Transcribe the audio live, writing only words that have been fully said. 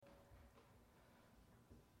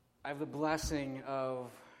I have the blessing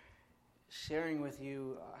of sharing with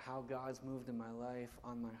you how God's moved in my life,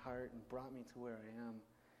 on my heart, and brought me to where I am.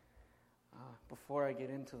 Before I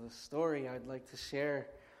get into the story, I'd like to share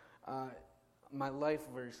my life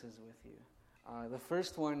verses with you. The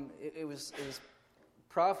first one, it was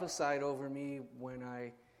prophesied over me when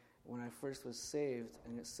I first was saved,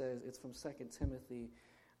 and it's from 2 Timothy.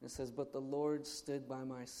 And it says, "But the Lord stood by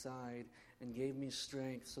my side and gave me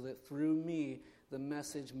strength, so that through me the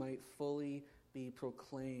message might fully be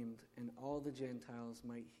proclaimed, and all the Gentiles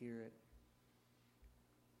might hear it."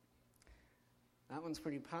 That one's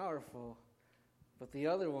pretty powerful. But the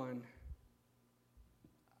other one,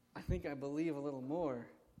 I think I believe a little more.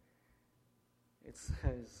 It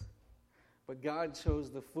says, "But God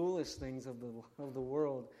chose the foolish things of the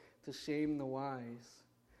world to shame the wise.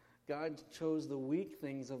 God chose the weak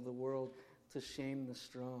things of the world to shame the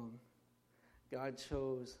strong. God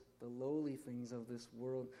chose the lowly things of this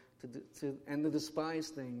world and the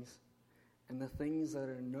despised things and the things that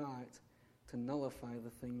are not to nullify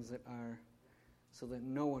the things that are, so that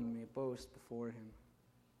no one may boast before him."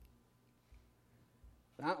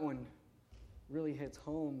 That one really hits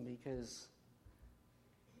home because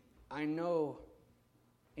I know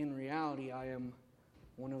in reality I am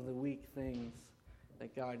one of the weak things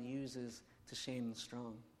that God uses to shame the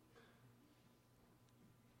strong.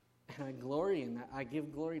 And I glory in that. I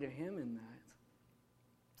give glory to Him in that.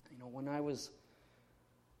 You know, when I was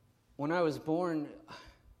born,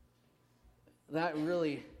 that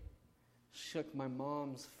really shook my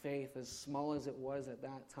mom's faith, as small as it was at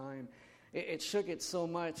that time. It shook it so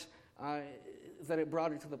much that it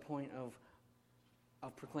brought her to the point of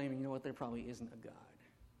proclaiming, you know what, there probably isn't a God.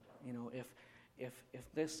 You know,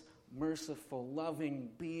 if this merciful, loving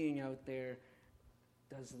being out there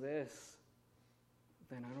does this,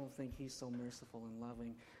 then I don't think He's so merciful and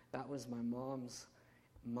loving. That was my mom's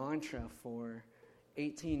mantra for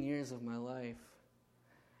 18 years of my life.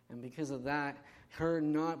 And because of that, her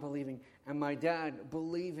not believing, and my dad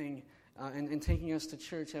believing and taking us to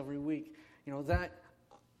church every week, you know, that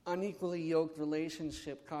unequally yoked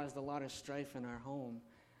relationship caused a lot of strife in our home.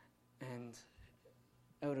 And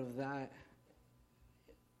out of that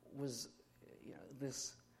was, you know,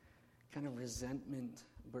 this kind of resentment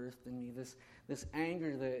birthed in me, this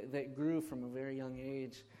anger that grew from a very young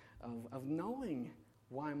age of knowing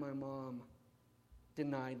why my mom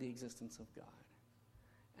denied the existence of God.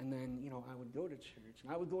 And then, you know, I would go to church,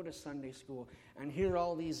 and I would go to Sunday school, and hear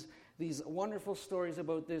all these wonderful stories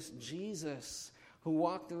about this Jesus who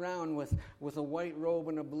walked around with a white robe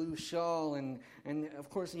and a blue shawl, and of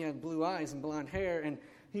course he had blue eyes and blonde hair, and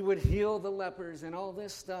he would heal the lepers and all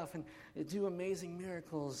this stuff, and do amazing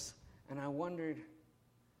miracles. And I wondered,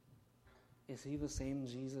 is he the same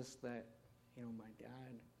Jesus that, you know, my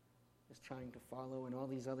dad is trying to follow, and all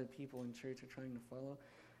these other people in church are trying to follow?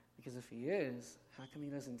 Because if he is, how come he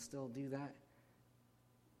doesn't still do that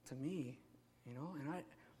to me? You know, and I,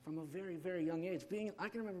 from a very, very young age, I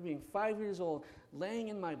can remember being 5 years old, laying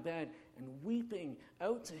in my bed and weeping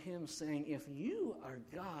out to him, saying, if you are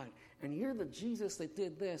God and you're the Jesus that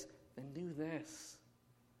did this, then do this.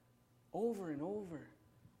 Over and over.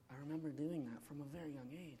 I remember doing that from a very young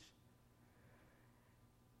age.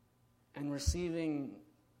 And receiving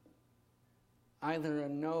either a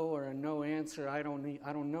no or a no answer, I don't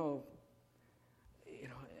know. You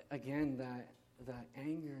know, again, that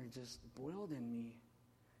anger just boiled in me.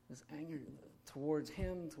 This anger towards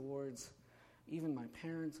him, towards even my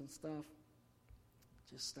parents and stuff,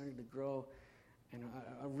 just started to grow. And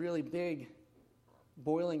a really big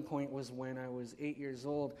boiling point was when I was 8 years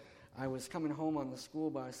old. I was coming home on the school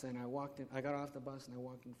bus, and I got off the bus and I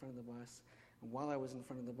walked in front of the bus. And while I was in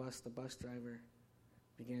front of the bus driver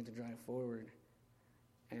began to drive forward,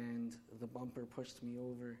 and the bumper pushed me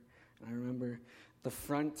over. And I remember the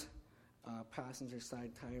front passenger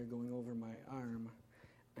side tire going over my arm,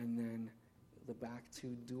 and then the back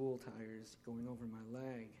two dual tires going over my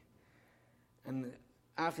leg. And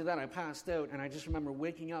after that, I passed out, and I just remember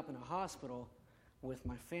waking up in a hospital with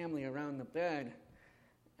my family around the bed.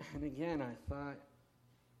 And again, I thought,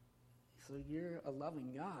 so you're a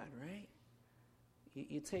loving God, right?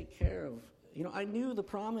 You take care of, you know, I knew the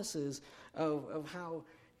promises of how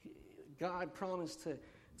God promised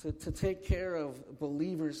to take care of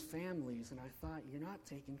believers' families, and I thought, you're not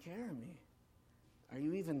taking care of me. Are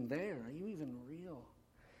you even there? Are you even real?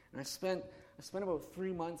 And I spent about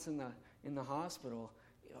 3 months in the hospital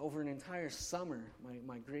over an entire summer,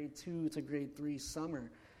 my grade 2 to grade 3 summer,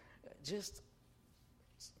 just,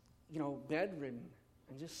 you know, bedridden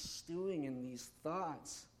and just stewing in these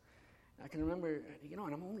thoughts. I can remember, you know,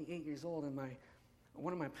 and I'm only 8 years old, and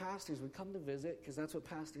one of my pastors would come to visit, because that's what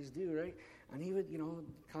pastors do, right? And he would,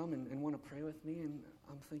 come and want to pray with me, and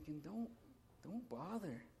I'm thinking, don't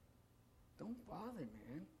bother. Don't bother,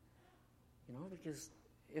 man. Because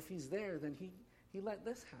if he's there, then he let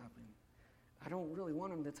this happen. I don't really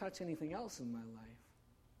want him to touch anything else in my life.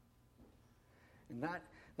 And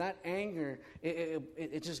that anger,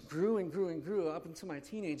 it just grew and grew and grew up into my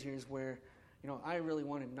teenage years, where, I really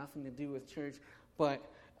wanted nothing to do with church, but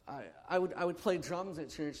I would play drums at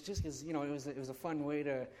church just because, it was a fun way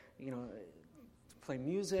to, play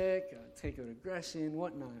music, take out aggression,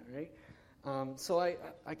 whatnot, right? So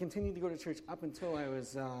I continued to go to church up until I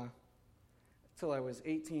was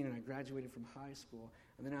 18 and I graduated from high school.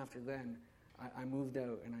 And then after then, I moved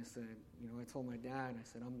out and I said, I told my dad, I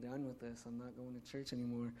said, I'm done with this. I'm not going to church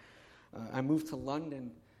anymore. I moved to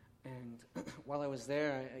London, and while I was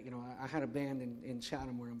there, I had a band in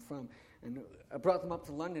Chatham, where I'm from, and I brought them up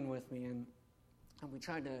to London with me, and we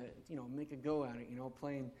tried to, make a go at it,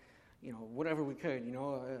 playing, whatever we could,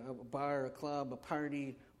 a bar, a club, a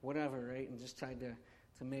party, whatever, right, and just tried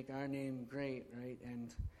to make our name great, right,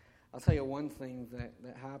 and I'll tell you one thing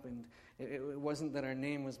that happened. It wasn't that our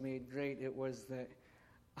name was made great, it was that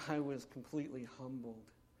I was completely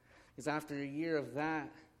humbled. Because after a year of that,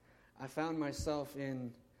 I found myself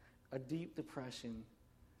in a deep depression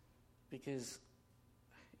because,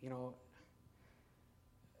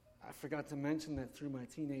 I forgot to mention that through my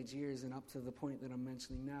teenage years and up to the point that I'm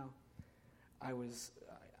mentioning now, I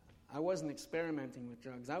wasn't experimenting with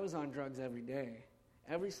drugs. I was on drugs every day.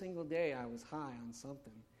 Every single day I was high on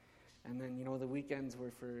something. And then, the weekends were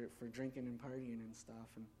for drinking and partying and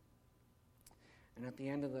stuff. And at the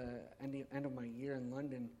end of my year in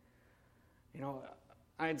London,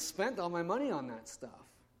 I had spent all my money on that stuff.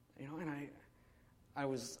 And I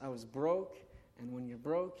was broke. And when you're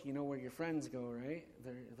broke, you know where your friends go, right?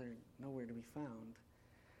 They're nowhere to be found.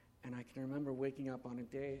 And I can remember waking up on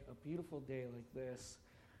a beautiful day like this,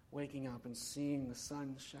 waking up and seeing the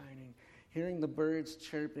sun shining, hearing the birds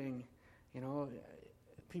chirping,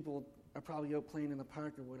 people are probably out playing in the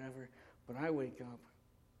park or whatever, but I wake up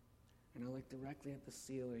and I look directly at the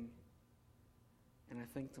ceiling and I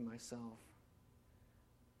think to myself,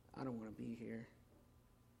 I don't want to be here.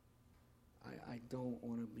 I don't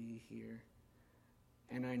want to be here.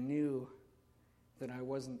 And I knew that I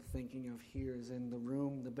wasn't thinking of here as in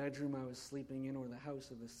the bedroom I was sleeping in, or the house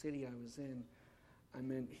or the city I was in. I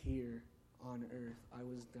meant here on earth. I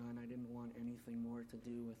was done. I didn't want anything more to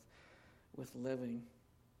do with living.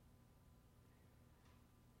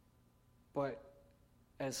 But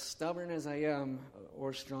as stubborn as I am,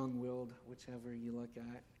 or strong-willed, whichever you look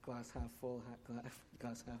at, glass half full,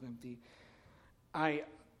 glass half empty, I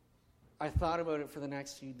thought about it for the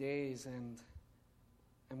next few days, and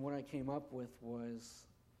what I came up with was,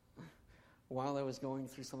 while I was going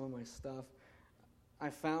through some of my stuff, I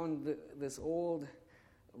found this old,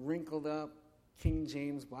 wrinkled-up King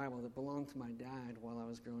James Bible that belonged to my dad while I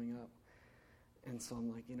was growing up. And so I'm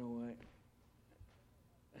like, you know what?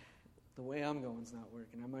 The way I'm going is not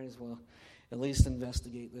working. I might as well at least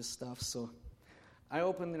investigate this stuff. So I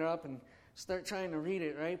opened it up and start trying to read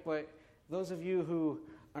it, right? But those of you who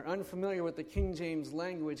are unfamiliar with the King James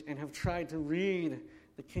language and have tried to read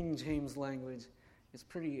the King James language, it's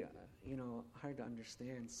pretty, hard to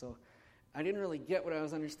understand. So I didn't really get what I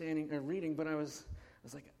was understanding or reading, but I was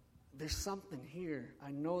like, there's something here.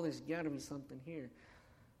 I know there's got to be something here.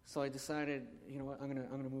 So I decided, you know what, I'm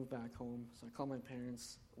gonna move back home. So I called my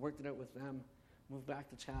parents, worked it out with them, moved back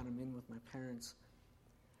to Chatham in with my parents.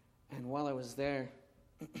 And while I was there,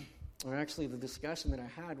 or actually the discussion that I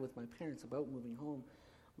had with my parents about moving home,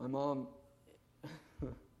 my mom,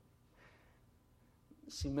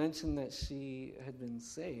 she mentioned that she had been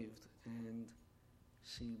saved and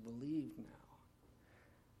she believed now.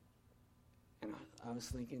 And I was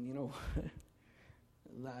thinking, you know what?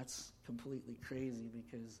 That's completely crazy,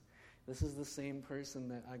 because this is the same person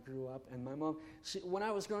that I grew up. And my mom, when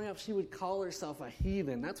I was growing up, she would call herself a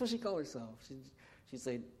heathen. That's what she called herself. She'd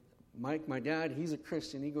say, Mike, my dad, he's a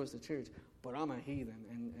Christian. He goes to church, but I'm a heathen.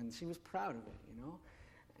 And she was proud of it,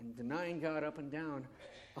 and denying God up and down,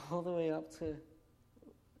 all the way up to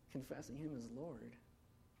confessing him as Lord.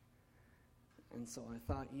 And so I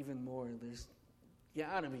thought even more, there's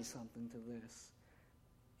got to be something to this.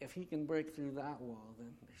 If he can break through that wall, then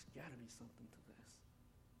there's got to be something to this.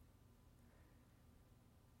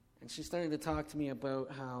 And she started to talk to me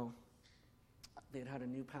about how they'd had a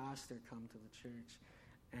new pastor come to the church.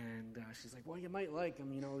 And she's like, well, you might like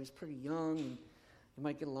him. He's pretty young, and you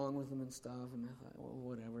might get along with him and stuff. And I thought, well,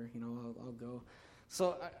 whatever, I'll go.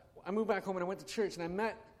 So I moved back home, and I went to church, and I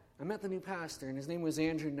met the new pastor, and his name was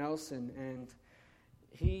Andrew Nelson. And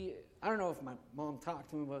I don't know if my mom talked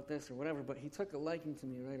to him about this or whatever, but he took a liking to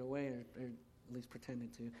me right away, or at least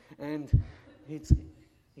pretended to. And he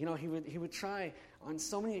would try on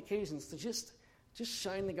so many occasions to just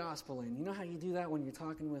shine the gospel in. You know how you do that when you're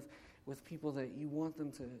talking with people that you want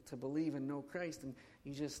them to believe and know Christ, and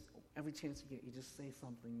you just, every chance you get, you just say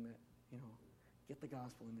something that, get the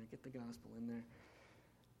gospel in there, get the gospel in there.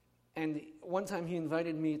 And one time he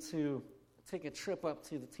invited me to take a trip up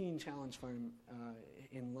to the Teen Challenge Farm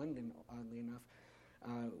in London, oddly enough.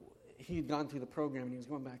 He had gone through the program, and he was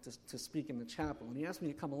going back to speak in the chapel, and he asked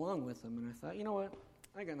me to come along with him, and I thought, you know what,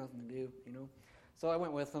 I got nothing to do, So I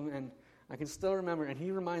went with him, and I can still remember, and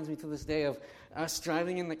he reminds me to this day of us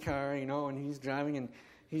driving in the car, and he's driving, and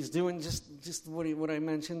he's doing just what I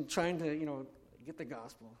mentioned, trying to, get the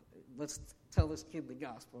gospel. Let's tell this kid the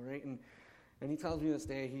gospel, right? And he tells me this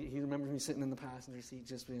day, he remembers me sitting in the passenger seat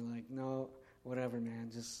just being like, no, whatever, man,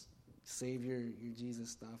 just save your Jesus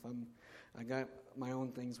stuff. I got my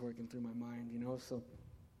own things working through my mind, so.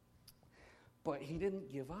 But he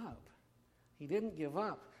didn't give up. He didn't give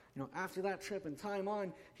up. After that trip and time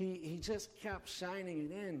on, he just kept shining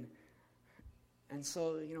it in. And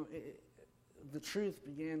so, the truth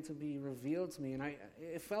began to be revealed to me, and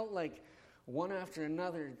it felt like one after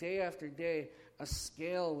another, day after day, a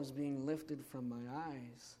scale was being lifted from my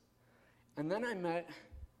eyes. And then I met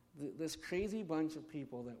this crazy bunch of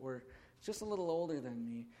people that were just a little older than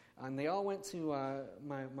me, and they all went to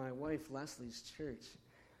my wife Leslie's church.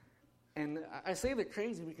 And I say they're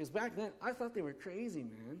crazy because back then I thought they were crazy,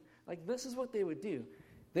 man. Like, this is what they would do.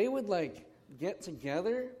 They would, get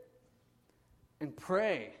together and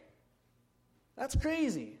pray. That's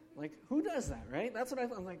crazy. Like, who does that, right? That's what I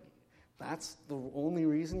thought. I'm like, that's the only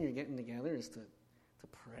reason you're getting together is to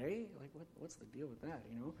pray? Like, what's the deal with that,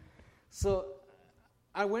 So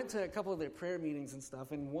I went to a couple of their prayer meetings and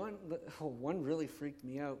stuff, and one really freaked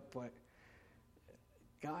me out, but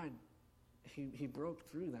God, He broke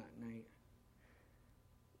through that night.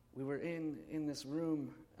 We were in this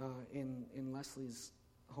room in Leslie's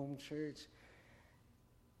home church,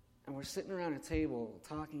 and we're sitting around a table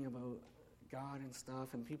talking about God and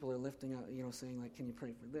stuff, and people are lifting up, saying, like, can you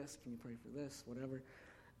pray for this? Can you pray for this? Whatever.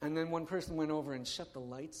 And then one person went over and shut the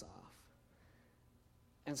lights off.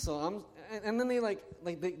 And so and then they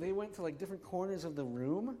they went to different corners of the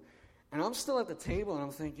room, and I'm still at the table, and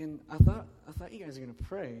I'm thinking, I thought you guys are going to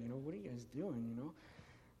pray, what are you guys doing,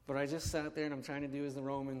 But I just sat there, and I'm trying to do as the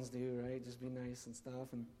Romans do, right? Just be nice and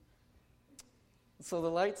stuff. And so the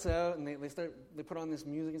lights out, and they put on this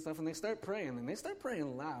music and stuff, and they start praying, and they start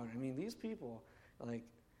praying loud. I mean, these people,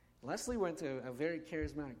 Leslie went to a very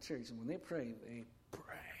charismatic church, and when they pray, they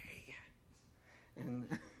pray.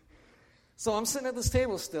 And so I'm sitting at this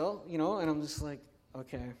table still, and I'm just like,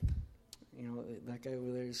 okay, that guy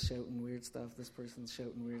over there is shouting weird stuff, this person's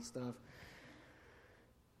shouting weird stuff.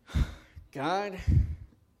 God,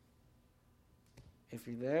 if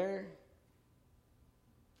you're there,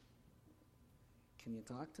 can you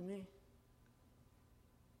talk to me?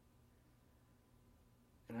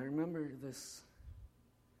 And I remember this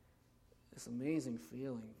amazing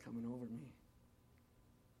feeling coming over me.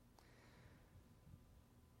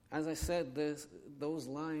 As I said those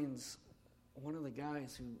lines, one of the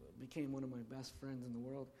guys who became one of my best friends in the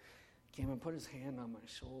world came and put his hand on my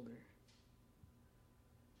shoulder.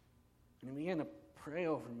 And he began to pray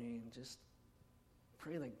over me and just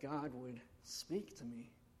pray that God would speak to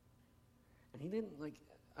me. And he didn't,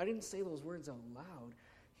 I didn't say those words out loud.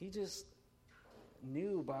 He just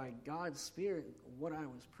knew by God's Spirit what I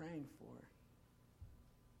was praying for.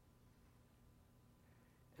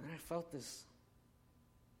 And I felt this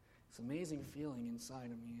amazing feeling inside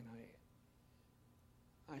of me, and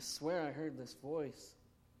I swear I heard this voice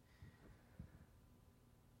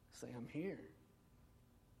say, I'm here.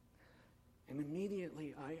 And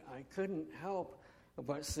immediately I couldn't help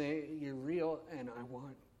but say, you're real, and I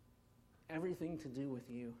want everything to do with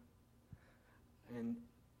you. And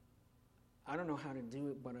I don't know how to do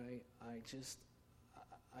it, but I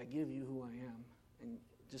give you who I am, and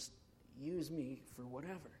just use me for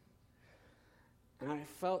whatever. And I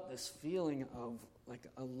felt this feeling of like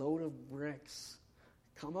a load of bricks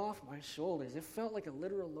come off my shoulders. It felt like a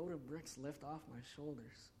literal load of bricks lift off my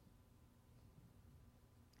shoulders.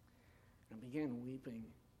 And I began weeping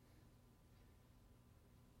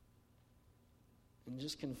and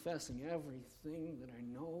just confessing everything that I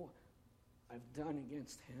know I've done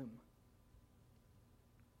against him.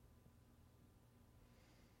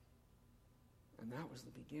 And that was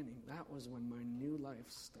the beginning. That was when my new life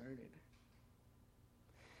started.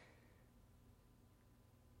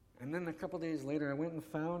 And then a couple days later, I went and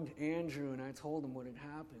found Andrew, and I told him what had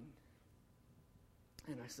happened.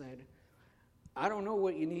 And I said, I don't know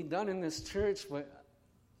what you need done in this church, but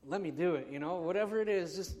let me do it, whatever it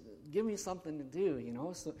is, just give me something to do,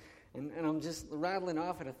 So, and I'm just rattling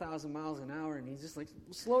off at 1,000 miles an hour, and he's just like,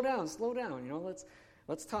 slow down,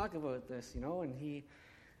 let's talk about this, And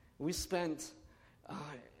we spent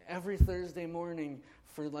every Thursday morning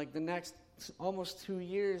for like the next almost 2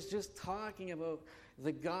 years just talking about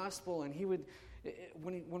the gospel. And he would,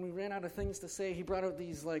 when we ran out of things to say, he brought out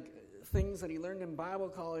these like things that he learned in Bible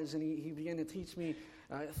college, and he began to teach me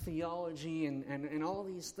theology and all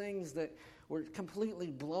these things that were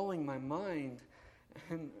completely blowing my mind.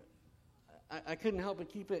 And I couldn't help but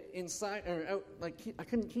keep it inside, or out, I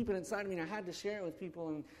couldn't keep it inside of me, and I had to share it with people.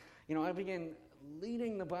 And I began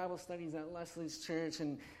leading the Bible studies at Leslie's church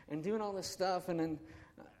and doing all this stuff. And then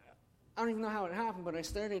I don't even know how it happened, but I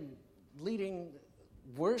started leading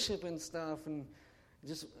worship and stuff, and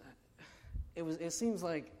just it seems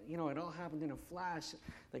like it all happened in a flash,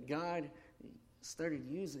 that God started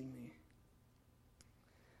using me.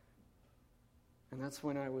 And that's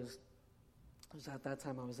when I was at that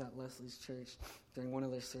time I was at Leslie's church during one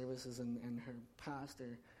of their services, and her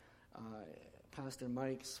Pastor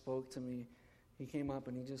Mike spoke to me. He came up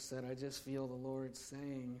and he just said, I just feel the Lord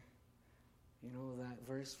saying, that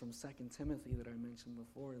verse from 2 Timothy that I mentioned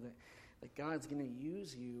before, that God's going to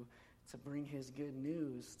use you to bring his good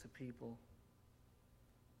news to people.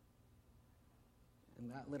 And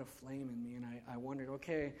that lit a flame in me, and I wondered,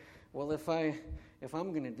 okay, well, if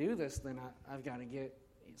I'm going to do this, then I've got to get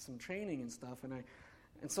some training and stuff.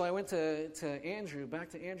 And so I went to Andrew, back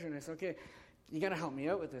to Andrew, and I said, okay, you got to help me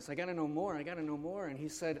out with this. I got to know more. And he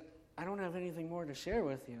said, I don't have anything more to share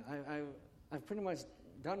with you. I've pretty much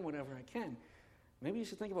done whatever I can. Maybe you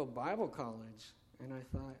should think about Bible college. And I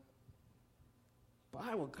thought,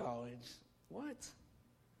 Bible college? What?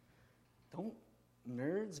 Don't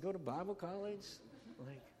nerds go to Bible college?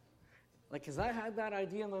 Because I had that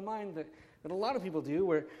idea in my mind that a lot of people do,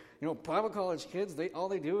 where, Bible college kids, all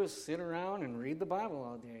they do is sit around and read the Bible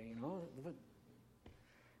all day, But,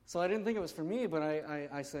 so I didn't think it was for me, but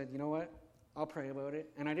I said, you know what? I'll pray about it.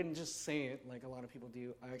 And I didn't just say it like a lot of people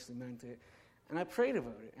do. I actually meant it. And I prayed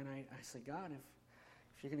about it. And I said, God,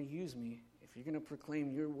 if you're going to use me, if you're going to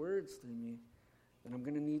proclaim your words through me, then I'm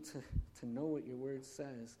going to need to know what your word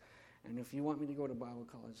says. And if you want me to go to Bible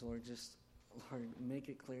college, Lord, make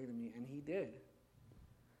it clear to me. And he did.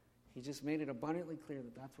 He just made it abundantly clear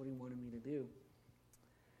that that's what he wanted me to do.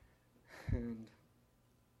 And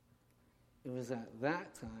it was at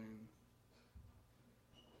that time,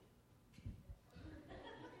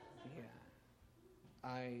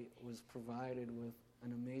 I was provided with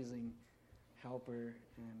an amazing helper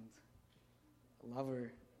and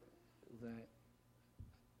lover that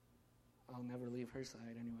I'll never leave her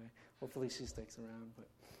side anyway. Hopefully she sticks around. But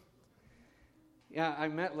yeah, I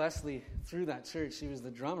met Leslie through that church. She was the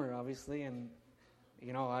drummer, obviously, and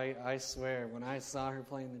I swear, when I saw her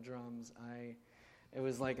playing the drums, it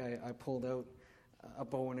was like I pulled out a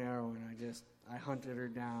bow and arrow and I hunted her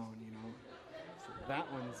down, So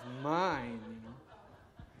that one's mine,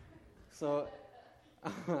 So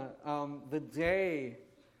the day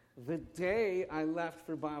I left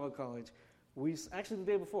for Bible college, the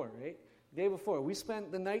day before, right? The day before, we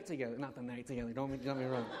spent the night together. Not the night together, don't get me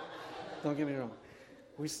wrong. Don't get me wrong.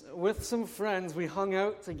 With some friends, we hung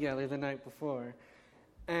out together the night before.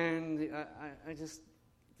 And I just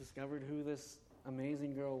discovered who this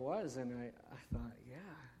amazing girl was. And I thought, yeah,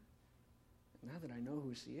 now that I know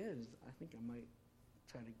who she is, I think I might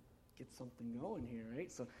try to get something going here,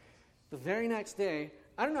 right? So the very next day,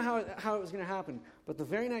 I don't know how it was going to happen, but the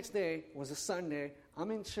very next day was a Sunday.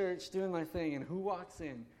 I'm in church doing my thing, and who walks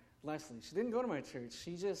in? Leslie. She didn't go to my church.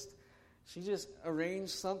 She just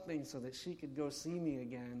arranged something so that she could go see me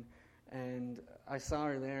again. And I saw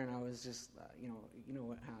her there, and I was just, you know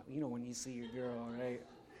what happened. When you see your girl, right?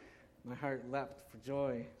 My heart leapt for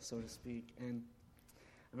joy, so to speak. And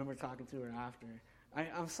I remember talking to her after.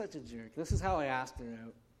 I'm such a jerk. This is how I asked her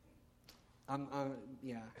out.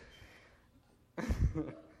 Yeah.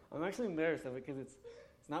 I'm actually embarrassed of it because it's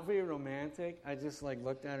not very romantic. I just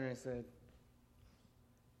looked at her and I said,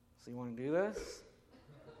 "So you want to do this?"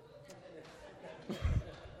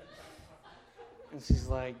 And she's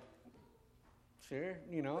like, "Sure,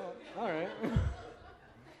 all right."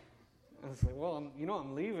 I was like, "Well,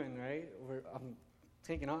 I'm leaving, right? I'm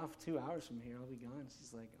taking off 2 hours from here. I'll be gone."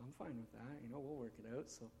 She's like, "I'm fine with that. We'll work it out."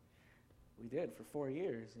 So we did for 4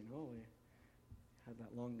 years. We had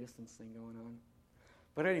that long distance thing going on.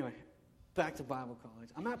 But anyway, back to Bible college.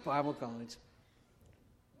 I'm at Bible college.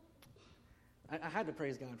 I had to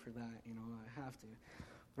praise God for that. I have to.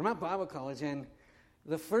 But I'm at Bible college, and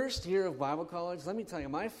The first year of Bible college, let me tell you,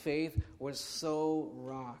 my faith was so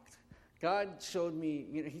rocked. God showed me,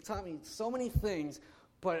 He taught me so many things,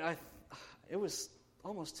 but it was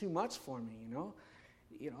almost too much for me,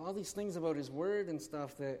 all these things about His Word and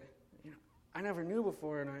stuff that I never knew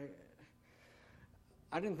before, and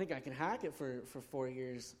I didn't think I could hack it for 4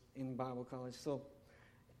 years in Bible college. So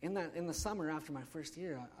in the summer after my first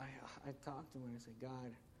year, I talked to Him and I said,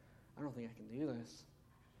 God, I don't think I can do this.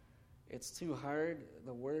 It's too hard.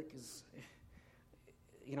 The work is,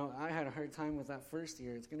 I had a hard time with that first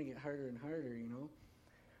year. It's going to get harder and harder,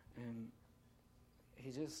 And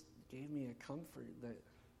He just gave me a comfort that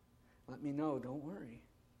let me know, don't worry.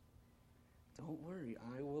 Don't worry.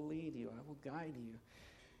 I will lead you. I will guide you.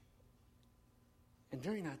 And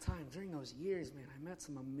during that time, during those years, man, I met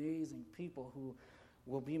some amazing people who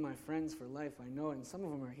will be my friends for life. I know it, and some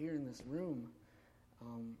of them are here in this room.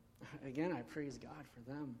 Again, I praise God for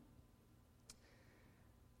them.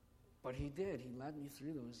 But He did. He led me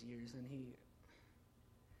through those years, and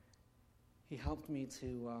He helped me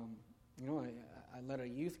to, I led a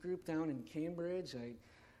youth group down in Cambridge.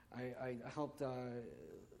 I helped,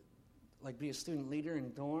 be a student leader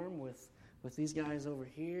in dorm with these guys over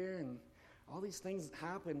here, and all these things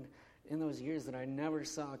happened in those years that I never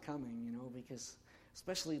saw coming, because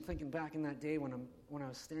especially thinking back in that day when I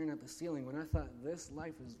was staring at the ceiling, when I thought this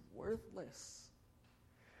life is worthless.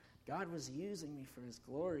 God was using me for His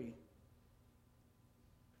glory.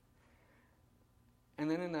 And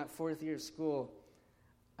then in that fourth year of school,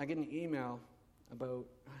 I get an email about,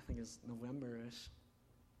 I think it's November-ish.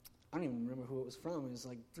 I don't even remember who it was from. It was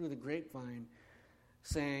like through the grapevine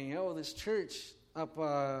saying, this church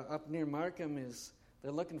up near Markham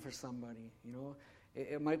they're looking for somebody,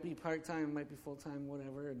 It might be part-time, it might be full-time,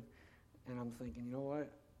 whatever. And I'm thinking, you know what?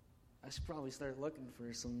 I should probably start looking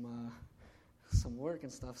for some work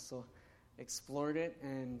and stuff. So explored it,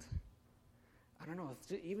 and I don't know,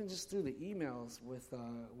 even just through the emails with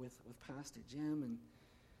Pastor Jim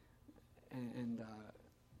and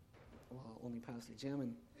only Pastor Jim,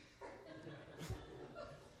 and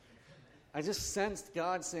I just sensed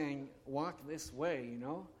God saying, walk this way,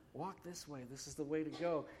 walk this way. This is the way to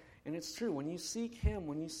go. And it's true. When you seek Him,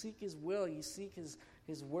 when you seek His will, you seek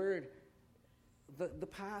His Word, the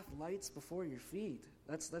path lights before your feet.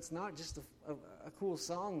 That's not just a cool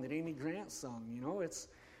song that Amy Grant sung,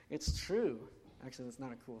 It's true. Actually, that's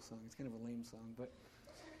not a cool song. It's kind of a lame song, but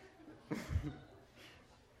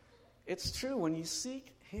it's true. When you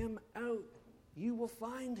seek Him out, you will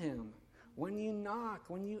find Him. When you knock,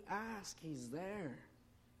 when you ask, He's there.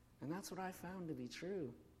 And that's what I found to be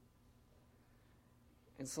true.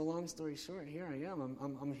 And so long story short, here I am.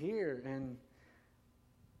 I'm here, and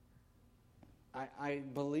I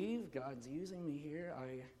believe God's using me here.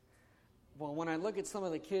 When I look at some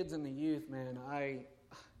of the kids and the youth, man, I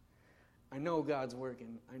know God's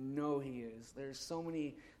working. I know He is. There's so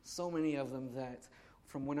many of them that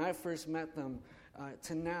from when I first met them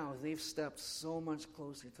to now, they've stepped so much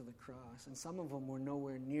closer to the cross. And some of them were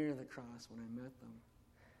nowhere near the cross when I met them.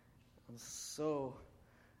 I'm so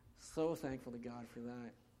thankful to God for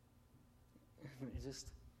that.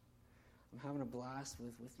 I'm having a blast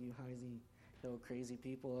with you Heisey Hill crazy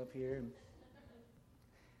people up here. And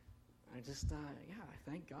I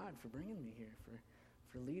thank God for bringing me here,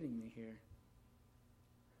 for leading me here.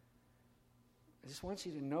 I just want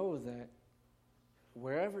you to know that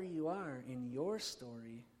wherever you are in your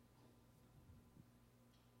story,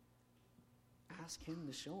 ask Him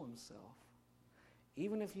to show Himself.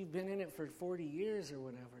 Even if you've been in it for 40 years or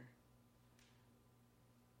whatever,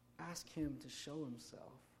 ask Him to show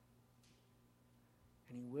Himself.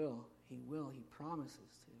 And He will. He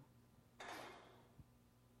promises to.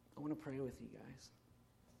 I want to pray with you guys.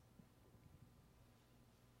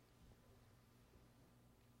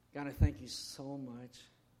 God, I thank You so much,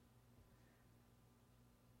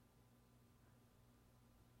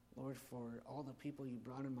 Lord, for all the people You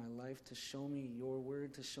brought in my life to show me Your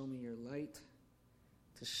word, to show me Your light,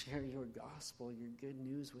 to share Your gospel, Your good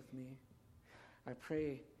news with me. I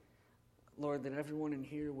pray, Lord, that everyone in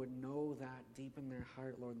here would know that deep in their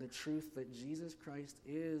heart, Lord, the truth that Jesus Christ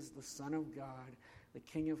is the Son of God, the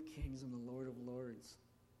King of Kings and the Lord of Lords.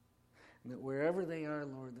 And that wherever they are,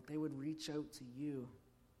 Lord, that they would reach out to You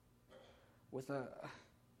with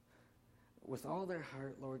all their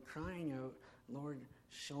heart, Lord, crying out, Lord,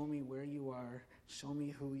 show me where You are, show me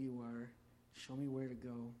who You are, show me where to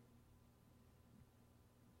go.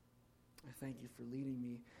 I thank You for leading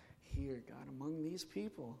me here, God, among these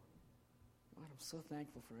people. God, I'm so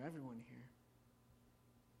thankful for everyone here.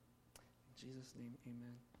 In Jesus' name,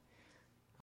 amen.